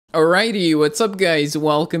Alrighty, what's up guys?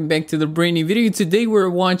 Welcome back to the brand new video. Today we're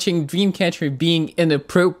watching Dreamcatcher being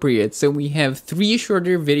inappropriate. So we have 3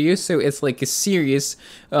 shorter videos, so it's like a series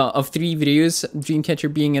of 3 videos,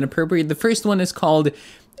 Dreamcatcher being inappropriate. The first one is called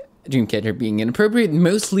Dreamcatcher being inappropriate,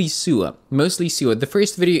 mostly Sua. The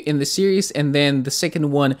first video in the series, and then the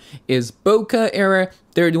second one is Boca era,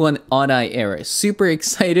 third one Oddeye era. Super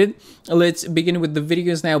excited. Let's begin with the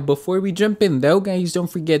videos now. Before we jump in though, guys, don't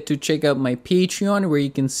forget to check out my Patreon where you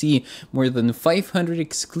can see more than 500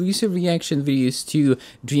 exclusive reaction videos to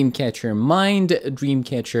Dreamcatcher Mind,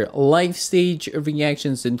 Dreamcatcher live stage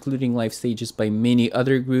reactions, including live stages by many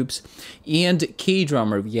other groups, and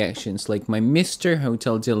K-drama reactions like my Mr.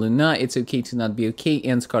 Hotel de Luna, It's Okay to Not Be Okay,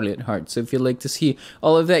 and Scarlet Heart. So if you'd like to see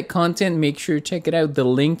all of that content, make sure to check it out. The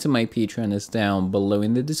link to my Patreon is down below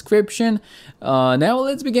in the description. Now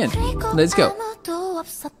let's begin. Let's go.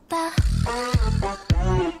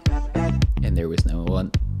 And there was no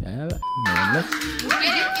one. No one left.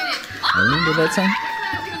 I remember that song.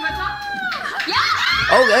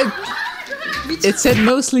 Oh, it said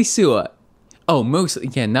mostly Sua. Oh, mostly.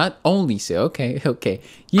 Yeah, not only Sua. Okay, okay.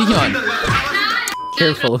 Taeyeon.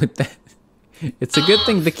 Careful with that. It's a good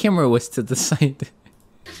thing the camera was to the side.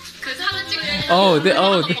 Oh,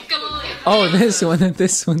 this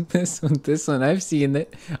one. I've seen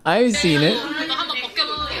it.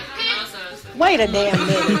 Wait a damn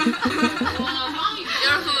minute.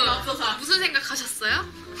 무슨 생각하셨어요?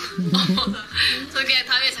 저게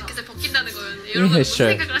다음에 자켓을 벗긴다는 거였는데 여러분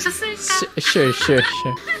무슨 생각을 하셨을까? Sure.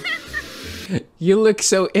 You look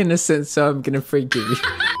so innocent, so I'm gonna forgive you.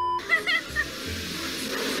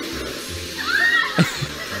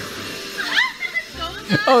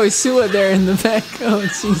 Oh, Sua there in the back. Oh,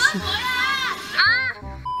 jeez.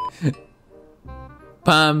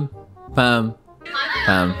 Pam.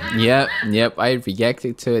 Yep, I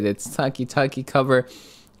reacted to it. It's Taki cover.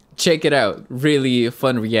 Check it out. Really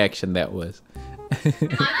fun reaction that was.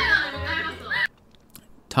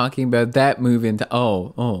 Talking about that movie into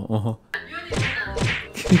oh.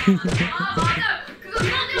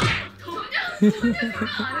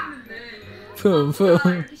 Boom.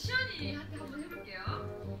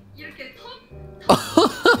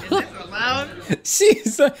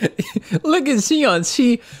 She's look at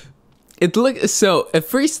Taeyeon. It looked so at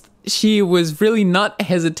first she was really not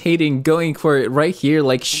hesitating, going for it right here,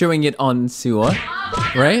 like showing it on Sua,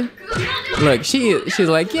 right? Look, she's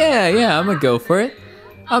like, yeah, I'm gonna go for it.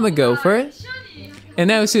 And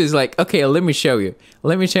now Sua's like, okay, let me show you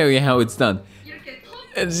how it's done.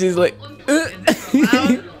 And she's like,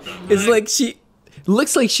 it's like she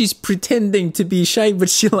looks like she's pretending to be shy, but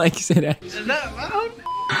she likes it actually.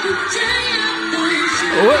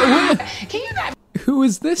 What? Can you not? Who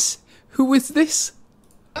is this?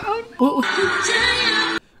 What?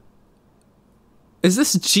 Is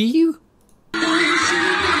this Jiu?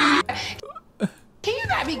 Can you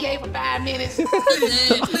not be gay for 5 minutes? 네.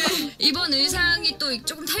 이번 의상이 또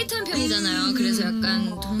조금 타이트한 편이잖아요. 그래서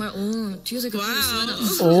약간 정말 뒤에서 이렇게 보였으면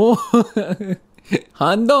Oh,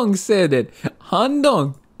 Han-dong said it.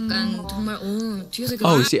 Han-dong. 약간 정말 뒤에서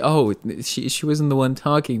이렇게 Oh, she wasn't the one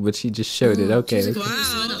talking, but she just showed it. Okay.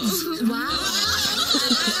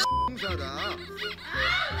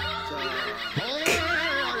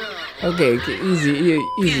 Okay,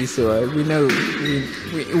 easy, Sua. We know.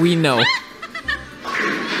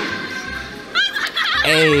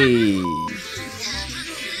 Hey.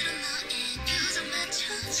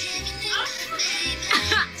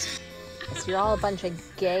 So you're all a bunch of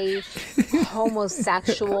gay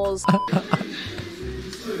homosexuals.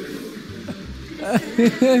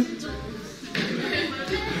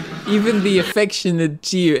 Even the affectionate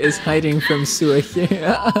Jiu is hiding from Sua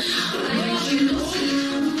here.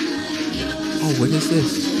 Oh, what is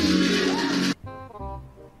this?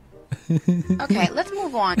 Okay, let's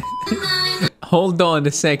move on. Hold on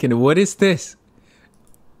a second. What is this?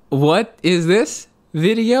 What is this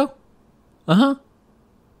video? Huh?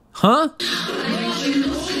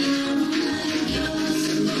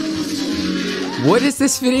 What is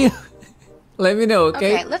this video? Let me know,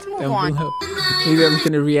 okay? Okay, let's move on. Maybe I'm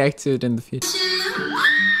gonna react to it in the future.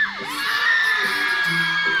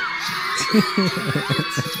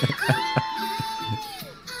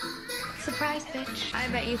 Surprise, bitch. I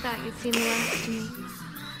bet you thought you'd see me last to me.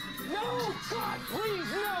 No, God, please,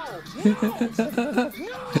 no.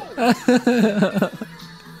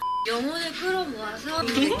 영혼을 끌어모아서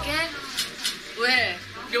이렇게 왜?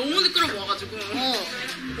 영혼을 끌어모아가지고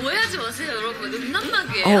오해하지 마세요 여러분.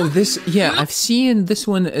 음란막이에요. Oh, I've seen this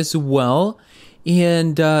one as well,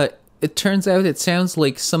 and it turns out it sounds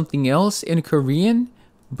like something else in Korean,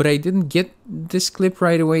 but I didn't get this clip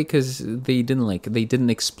right away because they didn't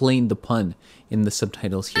explain the pun in the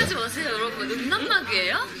subtitles here. 하지 마세요, 여러분.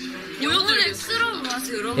 음란막이에요? 요번에 쓰러운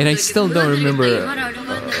거라서 여러분. And I still don't remember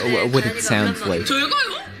what it sounds like.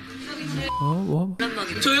 저희가요? Oh,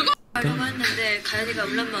 음란막이. 저희가 하려고 했는데 가연이가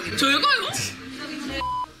음란막이. 저희가요?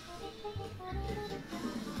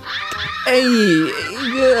 Hey,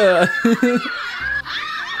 yeah.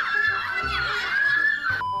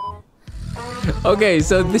 Okay,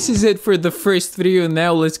 so this is it for the first video.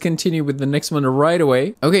 Now let's continue with the next one right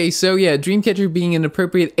away. Okay, so yeah, Dreamcatcher being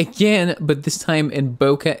inappropriate again, but this time in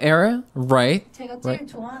bokeh era, right? 제가 제일 Right.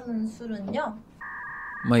 좋아하는 술은요.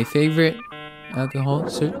 My favorite alcohol,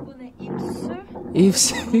 sir. 여러분의 입술?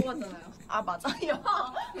 Eves. 맞잖아요. 아 맞아요.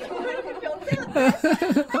 왜 이렇게 변태같아?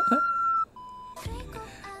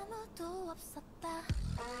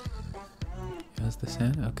 How's the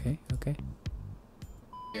sound? Okay, okay.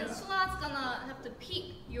 Sua's gonna have to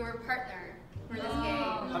pick your partner for this game.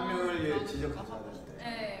 한 명을 지적하셔야 되는데.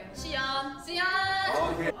 네. 시연. 시연.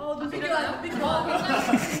 오케이. 너 되게 굉장히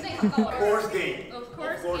가까워요. Of course game. Of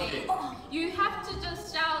course course game. game. You have to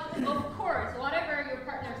just shout, of course, whatever your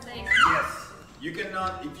partner says. Yes. You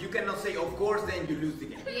cannot. If you cannot say of course, then you lose the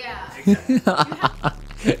game. Yeah.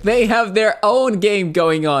 Exactly. They have their own game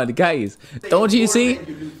going on, guys. Say Don't of you course, see? then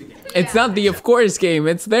you lose the game. It's not the of course game,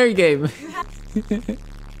 it's their game.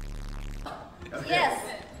 Yes.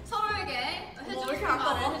 서로에게 해주고 싶은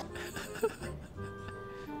말을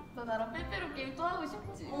너 나랑 빼빼로 게임 또 하고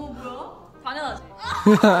싶지? 뭐야? 당연하지.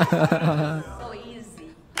 So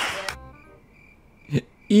easy.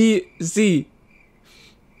 Easy.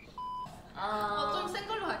 좀 센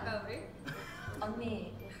걸로 갈까요 우리?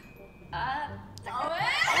 언니. 왜?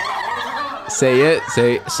 Say it,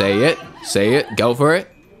 say it, go for it.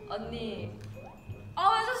 언니.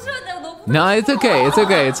 왜 잠시만 내가 너무 No, it's okay,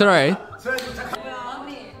 it's alright.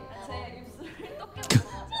 언니 제 입술을 똑게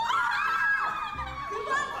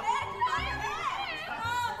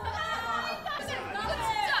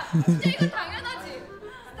진짜 이거 당연하지.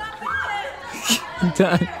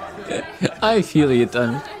 I feel it,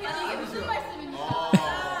 done. 이게 무슨 말씀입니까?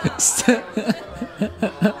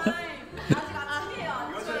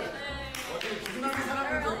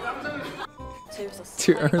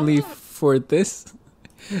 Too early for this.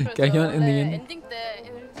 가현 in the end. 엔딩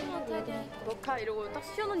때 녹화 이러고 딱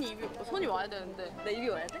시연 언니 입이 손이 와야 되는데 내 입이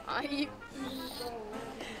와야 돼? 아 입.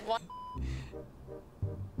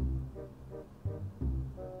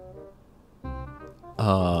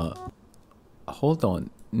 Hold on.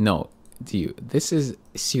 No, this is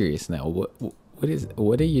serious now.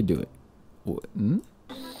 What are you doing?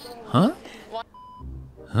 Huh?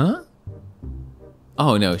 Huh?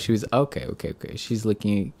 Oh no, she was okay. She's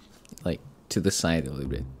looking like to the side a little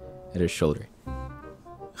bit at her shoulder.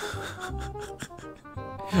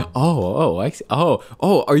 I see.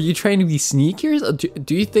 Oh, are you trying to be sneaky?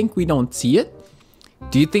 Do you think we don't see it?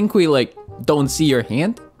 Do you think we like don't see your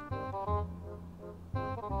hand?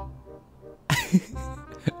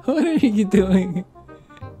 What are you doing?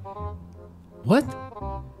 What?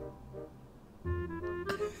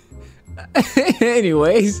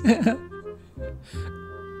 Anyways.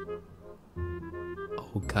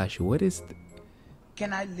 Oh gosh, what is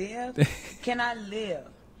Can I live? Can I live?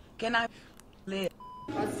 Can I live?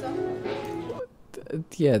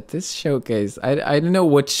 yeah, this showcase. I don't know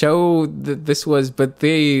what show this was, but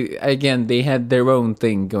they had their own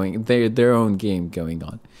thing going, their own game going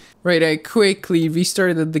on. Right, I quickly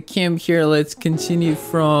restarted the cam here. Let's continue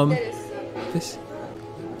from this.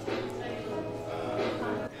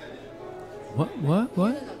 What?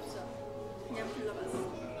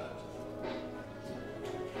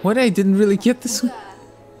 What? I didn't really get this one.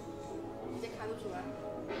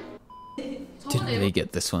 Didn't really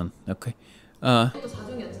get this one. Okay. 이것도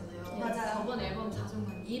자중이었잖아요. 맞아요. 저번 앨범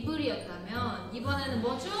자중은 이불이었다면 이번에는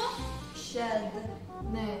뭐죠? shed.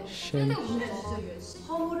 네. Shed. 근데 오늘 진짜 열심히.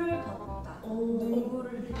 허물을 벗다.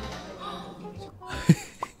 눈물을 흘리다.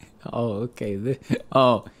 Oh, okay.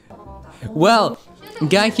 Well,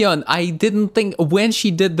 Gakyeon, I didn't think when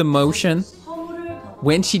she did the motion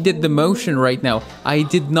right now, I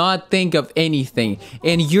did not think of anything.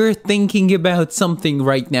 And you're thinking about something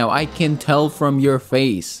right now. I can tell from your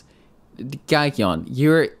face. Gakyeon,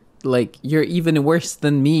 you're even worse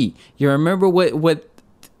than me. You remember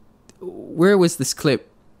where was this clip?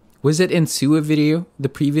 Was it in Sua video, the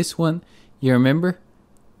previous one? You remember?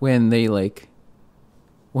 When they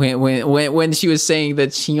when she was saying that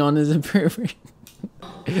Shion is a pervert.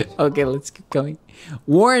 Okay, let's keep going.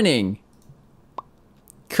 Warning.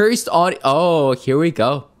 Cursed audio. Oh, here we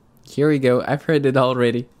go. I've heard it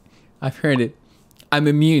already. I've heard it. I'm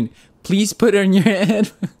immune. Please put on your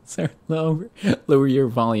head. Sorry, lower your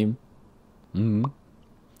volume.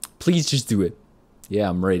 Please just do it. Yeah,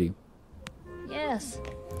 I'm ready. Yes.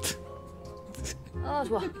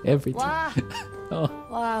 좋아. Every time. 와.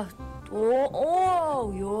 와.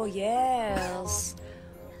 오, yes.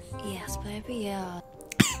 Yes, baby, yeah.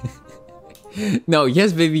 No,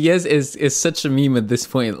 yes, baby, yes is such a meme at this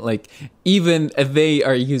point. Like, even they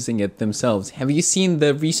are using it themselves. Have you seen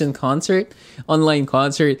the recent online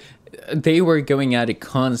concert? They were going at it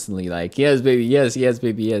constantly, like, yes, baby, yes,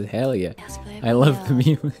 baby, yes, hell yeah. Yes, baby, I love the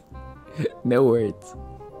meme. No words.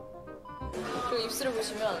 그리고 입술을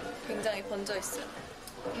보시면 굉장히 번져 있어요.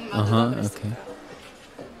 Okay.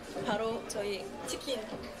 바로 저희 치킨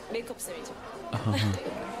메이크업 쌤이죠.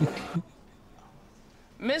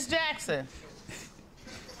 Miss Jackson.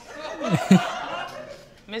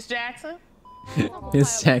 Miss Jackson?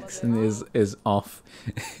 Miss Jackson is off.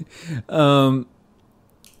 사랑의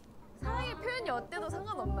표현이 어때도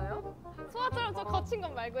상관없나요? 소아처럼 좀 거친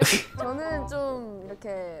건 말고요. 저는 좀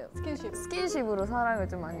이렇게 스킨십으로 사랑을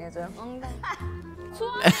좀 많이 해줘요.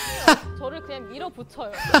 소아는 저를 그냥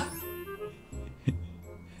밀어붙여요.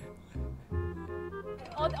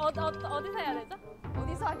 어디서 해야 되죠?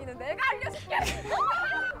 어디서 하기는 내가 알려줄게.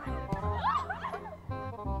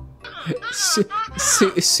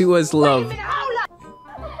 Sua's love.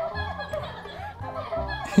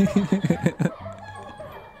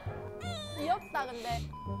 귀엽다 근데.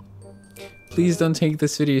 Please don't take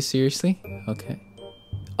this video seriously. Okay.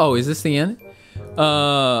 Oh, is this the end?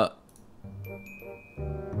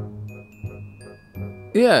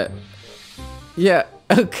 Yeah. Yeah.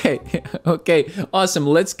 Okay. Okay. Awesome.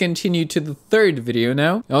 Let's continue to the third video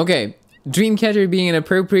now. Okay. Dreamcatcher being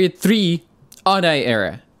inappropriate. 3. Odd-eye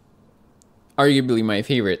era. Arguably my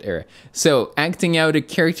favorite era. So, acting out a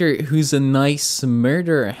character who's a nice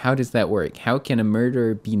murderer. How does that work? How can a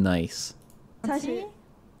murderer be nice? A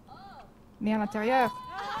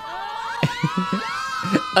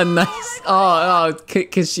nice... Oh,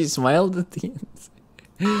 because she smiled at the end.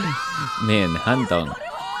 Man, Handong.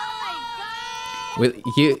 With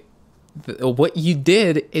you, what you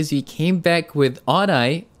did is you came back with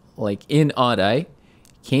odd-eye, like in odd-eye,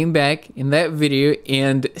 came back in that video,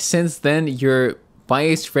 and since then you're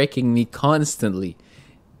bias wrecking me constantly.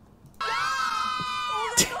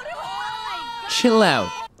 Chill out,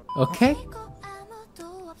 okay?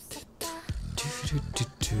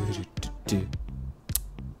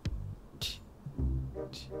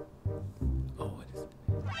 Oh, what is it?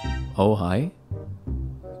 Oh, hi.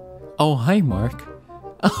 Oh, hi, Mark.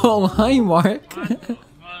 Oh, hi, Mark.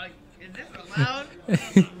 Is this allowed?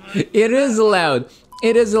 It is allowed.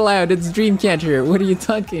 It is allowed. It's Dreamcatcher. What are you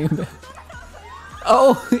talking about?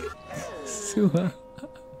 Oh, Sua.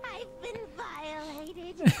 I've been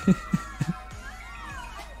violated.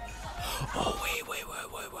 Oh,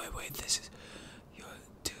 wait. This is your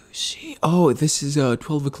douchey. Oh, this is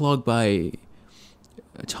 12 o'clock by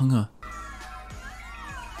Changha.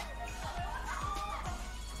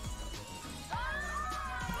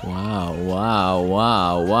 Wow.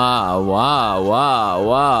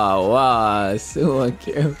 So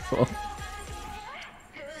careful.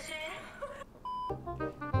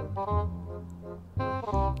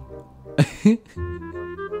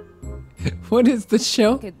 What is the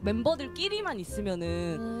show? 멤버들끼리만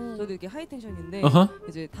있으면은 저도 이렇게 하이텐션인데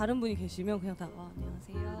이제 다른 분이 계시면 그냥 다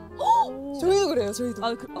안녕하세요. 저희도 그래요. 저희도.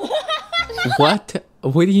 What?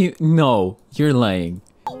 What do you... No, you're lying.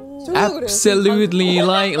 Absolutely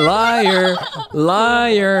lying. Liar.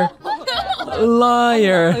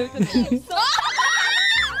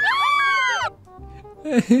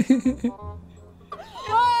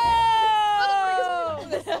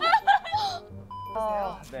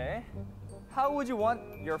 네. How would you want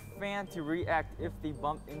your fan to react if they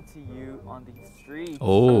bump into you on the street?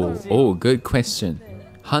 Oh, good question.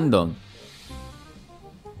 Handong.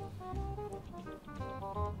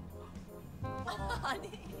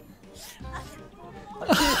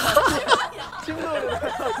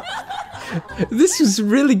 This was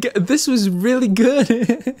really good.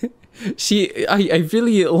 I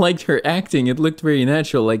really liked her acting. It looked very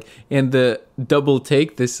natural. Like, and the double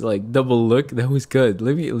take, this like double look, that was good.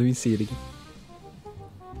 Let me see it again.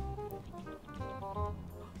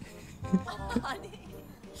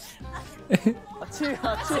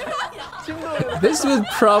 This would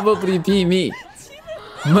probably be me.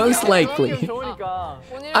 Most likely.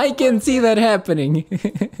 I can see that happening.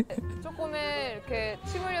 조금의 이렇게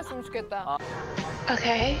침 흘렸으면 좋겠다.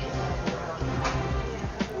 Okay.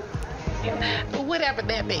 Whatever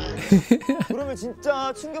that means. 그러면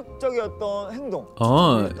진짜 충격적이었던 행동.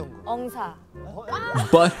 Oh. 엉사.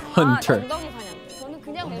 Butt hunter. 엉덩이 사냥. 저는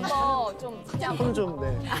그냥 멤버 좀 그냥 좀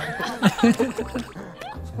네.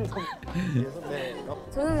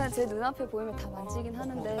 저는 그냥 제 눈앞에 보이면 다 만지긴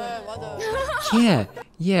하는데. 네, 맞아요.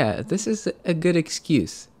 Yeah, this is a good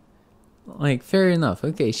excuse. Like, fair enough.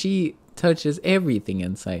 Okay, she touches everything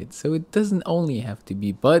inside, so it doesn't only have to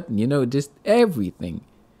be butt, you know, just everything.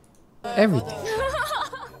 Everything.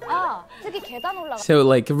 아, 특히 계단 올라가. So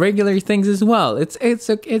like regular things as well. It's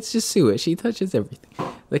just Sue. She touches everything.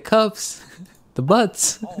 The cups, the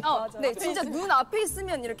butts. 네, 진짜 눈 앞에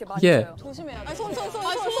있으면 이렇게 많이 Yeah. 줘요. 조심해야 돼. 손.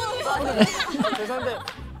 죄송한데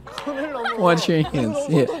손을 너무. Watch your hands.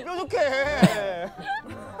 Yeah. 뾰족해.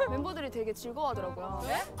 멤버들이 되게 즐거워하더라고요.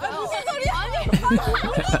 네? 무슨 소리야?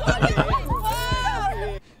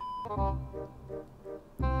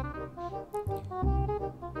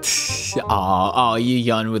 Oh, you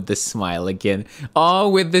yawn with the smile again. Oh,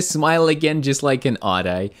 with the smile again, just like an odd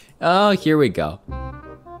eye. Oh, here we go.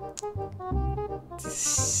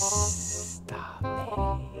 Stop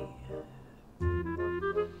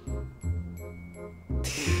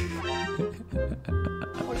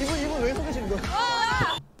이분 왜 속이시는 거야?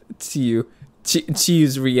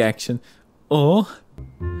 Chiu's reaction. Oh.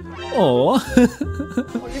 이분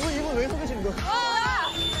왜 속이시는 거야?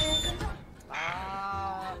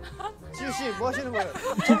 지우 씨, 뭐 하시는 거예요?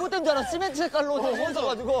 저보단 줄 알아. 시멘트 색깔로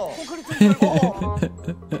혼자가지고.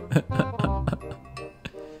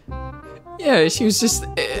 Yeah, she was just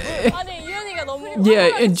아니 이현이가 너무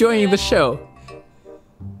yeah, enjoying the show.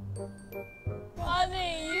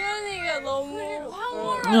 아니 이현이가 너무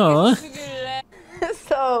황홀하게 Aw. 주길래.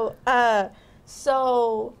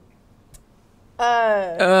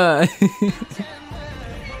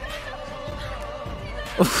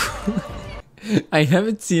 I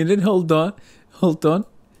haven't seen it. Hold on.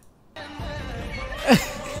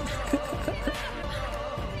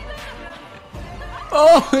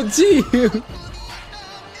 Oh, gee. What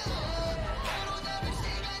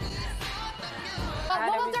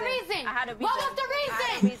was the reason? What was the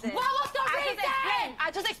reason?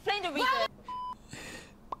 I just explained the reason.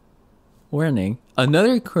 Warning.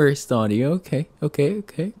 Another cursed audio. Okay.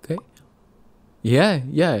 Yeah.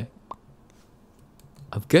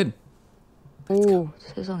 I'm good. 오,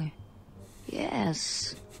 세상에.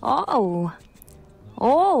 Yes. Oh.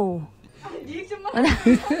 리액션만.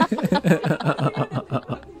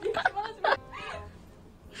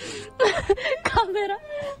 카메라.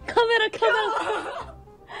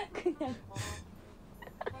 그냥.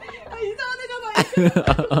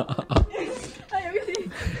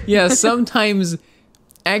 Yeah, sometimes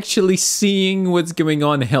actually seeing what's going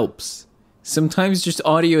on helps. Sometimes just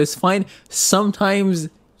audio is fine. Sometimes,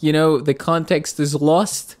 you know, the context is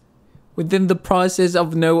lost within the process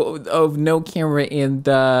of no camera, and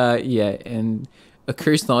and a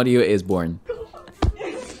cursed audio is born.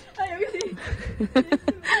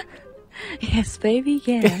 Yes, baby,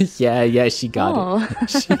 yes. yeah, she got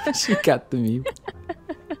it. She got the meme.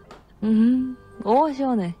 오,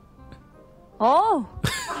 시원해. 오.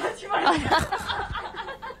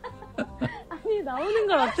 아니, 나오는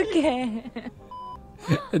걸 어떡해.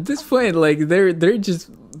 At this point, like they're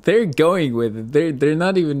going with it. They're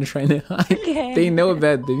not even trying to hide. Okay. They know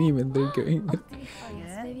about the meme and they're going with it.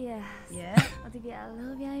 Yes, baby, yes. Yeah. 어떻게 I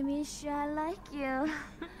love you, I miss you, I like you.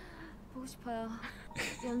 보고 싶어요.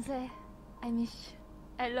 연세, I miss you,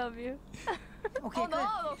 I love you. Okay, No,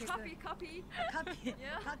 copy.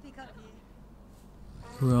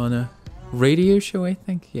 We're on a radio show, I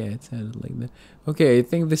think. Yeah, it sounded like that. Okay, I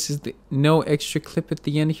think this is the no extra clip at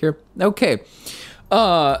the end here. Okay.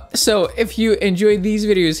 So if you enjoyed these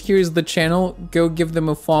videos, here's the channel. Go give them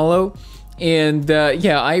a follow. And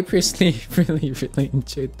yeah, I personally really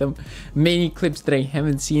enjoyed them. Many clips that I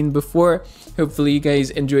haven't seen before. Hopefully you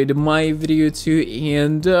guys enjoyed my video too.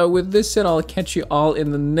 And with this said, I'll catch you all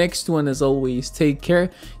in the next one. As always, take care.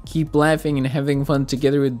 Keep laughing and having fun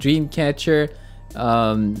together with Dreamcatcher.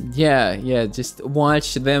 Yeah, just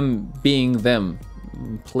watch them being them,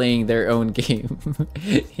 playing their own game.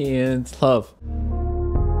 And love.